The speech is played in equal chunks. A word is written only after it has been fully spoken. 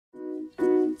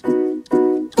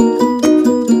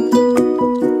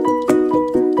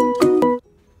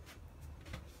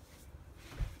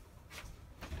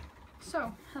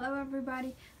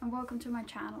welcome to my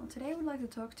channel. Today I would like to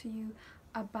talk to you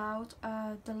about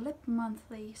the Lip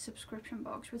Monthly subscription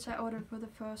box, which I ordered for the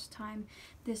first time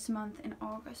this month in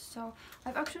August. So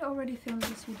I've actually already filmed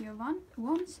this video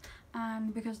once,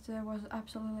 and because there was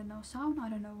absolutely no sound, I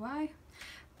don't know why,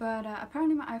 but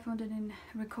apparently my iPhone didn't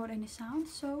record any sound,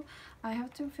 so I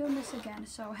have to film this again.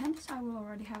 So hence I will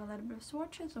already have a little bit of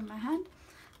swatches on my hand,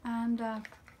 and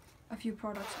a few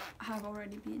products have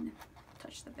already been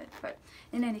touched a bit. But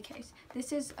in any case,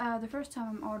 this is the first time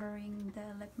I'm ordering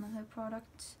the Lip Monthly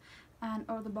products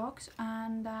or the box,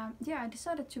 and yeah, I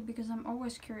decided to because I'm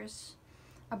always curious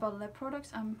about lip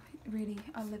products. I'm really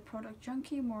a lip product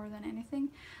junkie more than anything,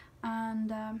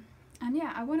 and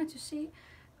yeah, I wanted to see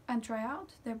and try out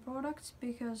their products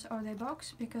their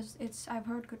box because I've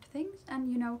heard good things,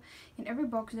 and you know, in every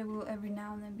box there will every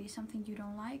now and then be something you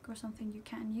don't like or something you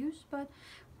can't use, but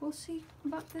we'll see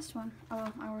about this one.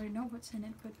 Oh, I already know what's in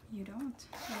it, but you don't,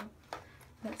 so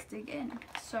let's dig in.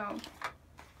 So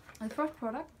the first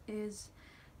product is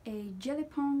a Jelly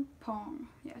Pong Pong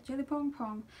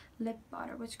lip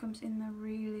butter, which comes in a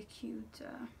really cute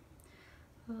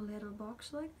little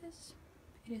box like this.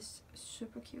 It is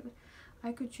super cute.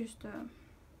 I could just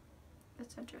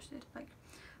let's adjust it, like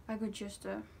I could just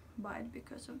buy it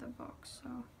because of the box. So,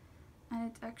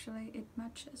 and it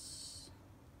matches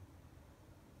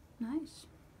nice.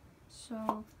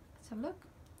 So let's have a look.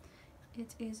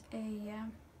 It is a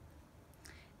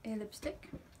lipstick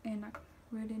in a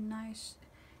really nice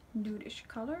nudish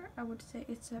color. I would say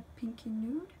it's a pinky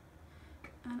nude,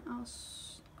 and I'll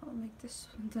make this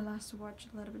the last swatch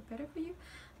a little bit better for you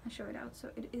and show it out. So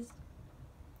it is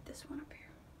this one up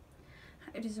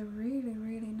here. It is a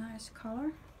really nice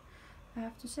color. I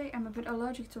have to say I'm a bit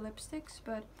allergic to lipsticks,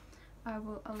 but I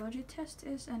will allergy test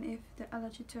this, and if the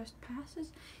allergy test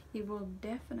passes, it will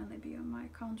definitely be on my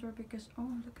counter because oh,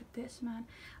 look at this, man.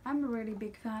 I'm a really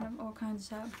big fan of all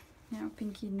kinds of, you know,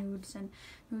 pinky nudes and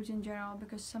nudes in general,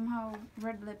 because somehow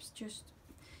red lips just,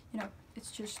 you know,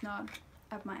 it's just not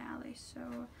up my alley. So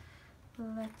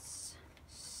let's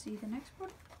see the next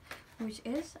product, which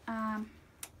is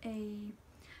a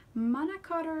Manna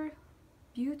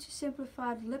Beauty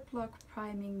Simplified Lip Lock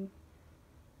Priming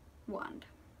Wand,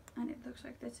 and it looks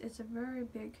like this. It's a very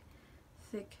big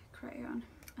thick crayon,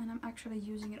 and I'm actually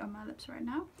using it on my lips right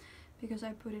now because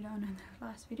I put it on in the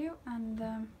last video,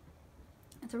 and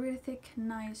it's a really thick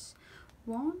nice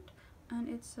wand, and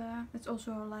it's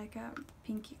also like a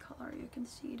pinky color. You can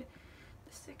see the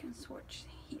second swatch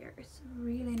here. It's a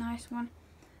really nice one.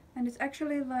 And it's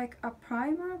actually like a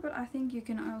primer, but I think you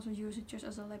can also use it just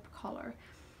as a lip color.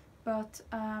 But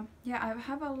yeah, I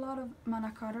have a lot of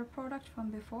Manna products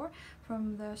from before.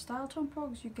 From the Style Tone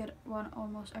box, you get one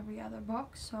almost every other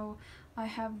box. So I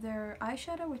have their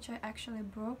eyeshadow, which I actually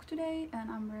broke today, and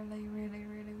I'm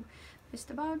really pissed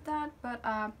about that. But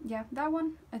yeah, that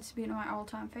one, it's been my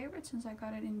all-time favorite since I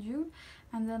got it in June.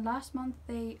 And then last month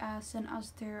they sent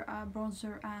us their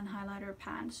bronzer and highlighter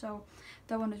pan, so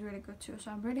that one is really good too. So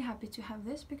I'm really happy to have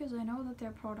this because I know that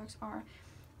their products are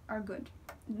good,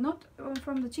 not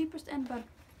from the cheapest end,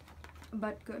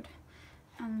 but good.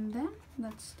 And then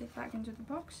let's stick back into the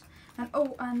box. And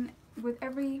oh, and with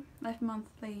every Lip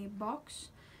Monthly box,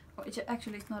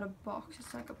 it's not a box,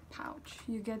 it's like a pouch.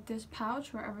 You get this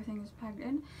pouch where everything is packed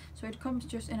in, so it comes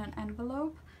just in an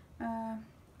envelope.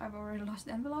 I've already lost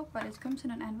the envelope, but it comes in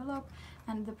an envelope,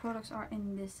 and the products are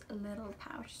in this little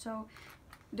pouch. So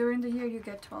during the year you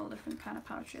get 12 different kind of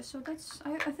pouches. So that's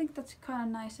I think that's kind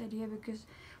of nice idea, because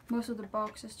most of the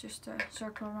box is just a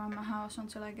circle around my house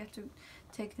until I get to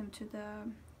take them to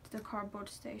the cardboard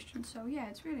station. So yeah,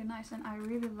 it's really nice, and I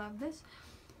really love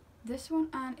this one.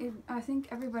 And I think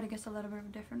everybody gets a little bit of a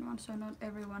different one, so not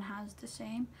everyone has the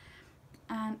same.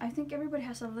 And I think everybody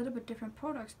has a little bit different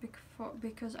products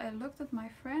because I looked at my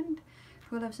friend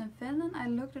who lives in Finland. I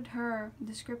looked at her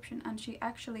description, and she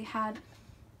actually had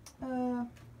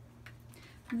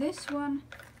this one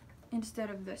instead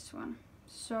of this one.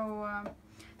 So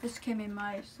this came in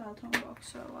my Style Tone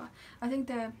box. So I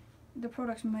think the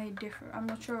products may differ. I'm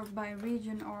not sure by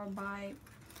region or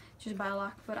just by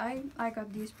luck, but I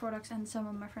got these products, and some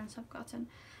of my friends have gotten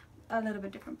a little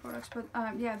bit different products. But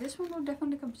yeah, this one will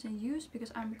definitely come in use because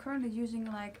I'm currently using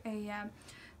like a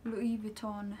Louis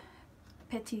Vuitton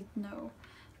Petite No,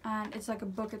 and it's like a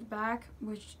bucket bag,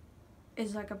 which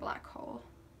is like a black hole.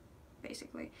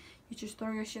 Basically, you just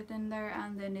throw your shit in there,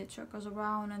 and then it circles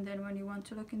around, and then when you want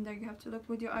to look in there, you have to look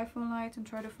with your iPhone light and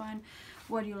try to find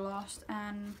what you lost.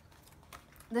 And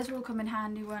this will come in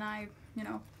handy when I, you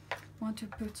know, want to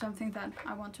put something that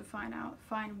I want to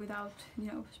find without, you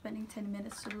know, spending 10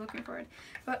 minutes looking for it.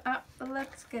 But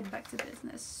let's get back to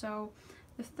business. So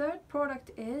The third product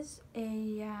is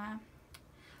a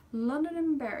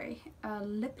London Berry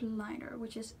lip liner,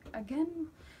 which is, again,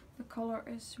 the color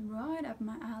is right up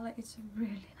my alley. It's a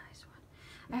really nice one.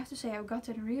 I have to say I've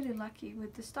gotten really lucky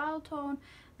with the style tone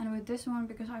and with this one,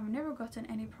 because I've never gotten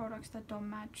any products that don't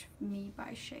match me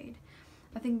by shade.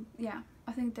 I think, yeah,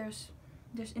 I think there's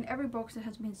in every box there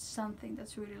has been something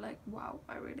that's really like, wow,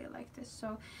 I really like this.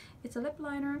 So it's a lip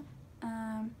liner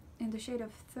in the shade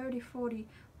of 3040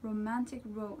 Romantic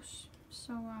Rose.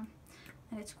 So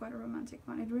and it's quite a romantic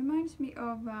one. It reminds me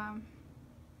of a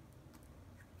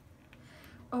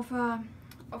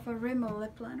Rimmel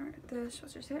lip liner. This,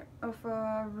 what's this here? Of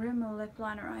a Rimmel lip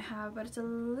liner I have, but it's a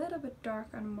little bit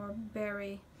darker and more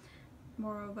berry,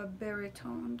 more of a berry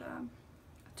toned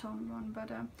one.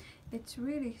 But it's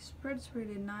really spreads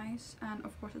really nice, and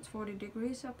of course it's 40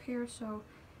 degrees up here, so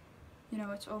you know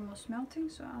it's almost melting.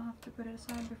 So I'll have to put it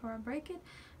aside before I break it.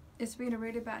 It's been a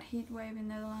really bad heat wave in the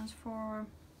Netherlands for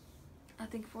I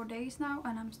think 4 days now,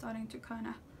 and I'm starting to kind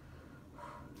of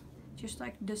just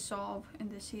like dissolve in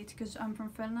this heat, because I'm from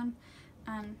Finland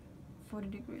and 40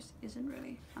 degrees isn't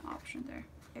really an option there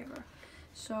ever.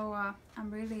 So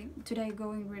I'm really today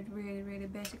going with really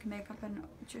basic makeup and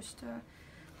just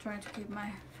trying to keep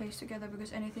my face together,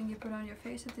 because anything you put on your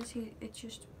face at this heat, it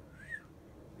just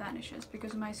vanishes,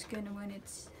 because my skin when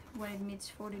it meets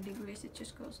 40 degrees it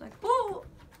just goes like whoa,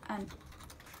 and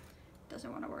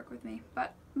doesn't want to work with me.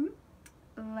 But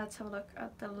let's have a look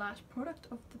at the last product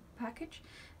of the package,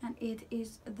 and it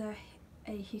is a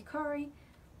Hikari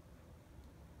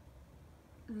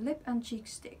lip and cheek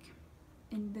stick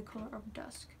in the color of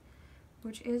Dusk,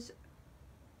 which is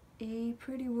a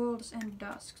pretty world's end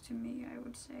dusk to me. I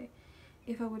would say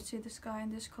if I would see the sky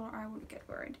in this color I would get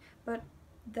worried, but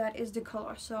that is the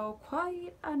color. So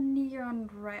quite a neon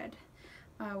red,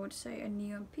 I would say, a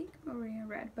neon pink or neon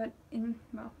red, but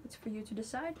well, it's for you to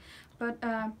decide. But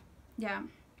yeah,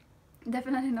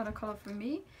 definitely not a color for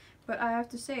me, but I have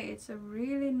to say it's a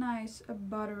really nice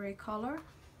buttery color,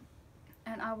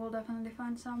 and I will definitely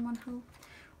find someone who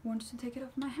wants to take it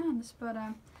off my hands. But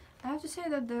I have to say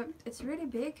that it's really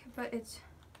big, but it's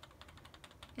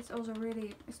also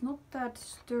really, it's not that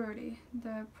sturdy.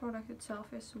 The product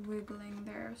itself is wiggling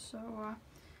there. So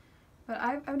but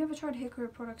I've never tried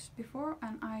Hikari products before,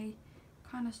 and I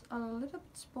kind of a little bit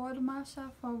spoiled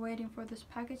myself while waiting for this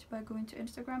package by going to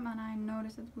Instagram, and I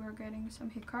noticed that we were getting some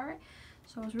Hikari,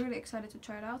 so I was really excited to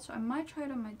try it out. So I might try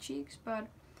it on my cheeks, but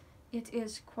it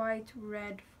is quite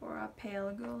red for a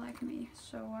pale girl like me,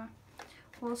 so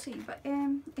we'll see. But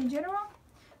in general,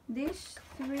 these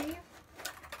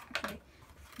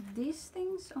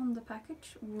things on the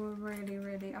package were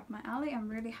really up my alley. I'm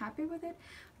really happy with it.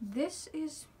 This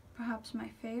is perhaps my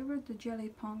favorite, the Jelly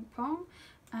Pong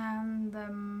and the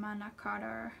Manna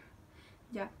Kadar,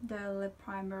 yeah, the lip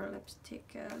primer,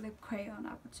 lipstick, lip crayon,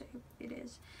 I would say it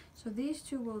is. So these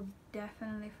two will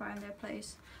definitely find their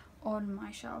place on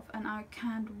my shelf, and I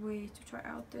can't wait to try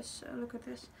out this. Look at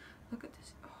this,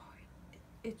 oh,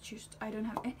 it's just, I don't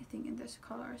have anything in this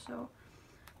color, so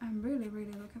I'm really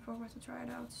looking forward to try it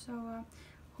out. So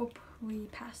hope we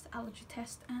pass the allergy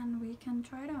test and we can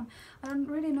try it on. I don't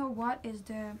really know what is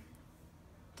the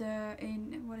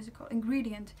what is it called,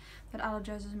 ingredient that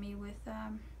allergizes me with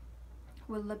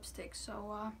lipstick,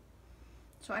 so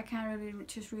so I can't really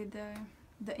just read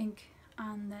the ink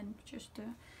and then just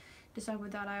decide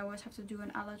with that. I always have to do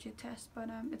an allergy test, but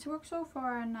it's worked so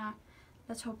far, and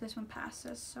let's hope this one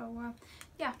passes. So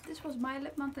yeah, this was my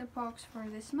lip monthly box for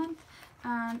this month,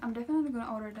 and I'm definitely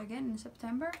gonna order it again in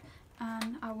September,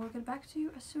 and I will get back to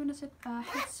you as soon as it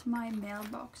hits my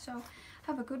mailbox. So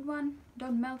have a good one,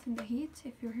 don't melt in the heat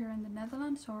if you're here in the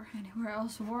Netherlands or anywhere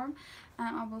else warm,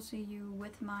 and I will see you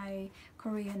with my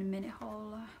Korean mini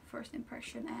haul first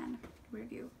impression and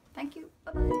review. Thank you,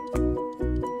 bye bye.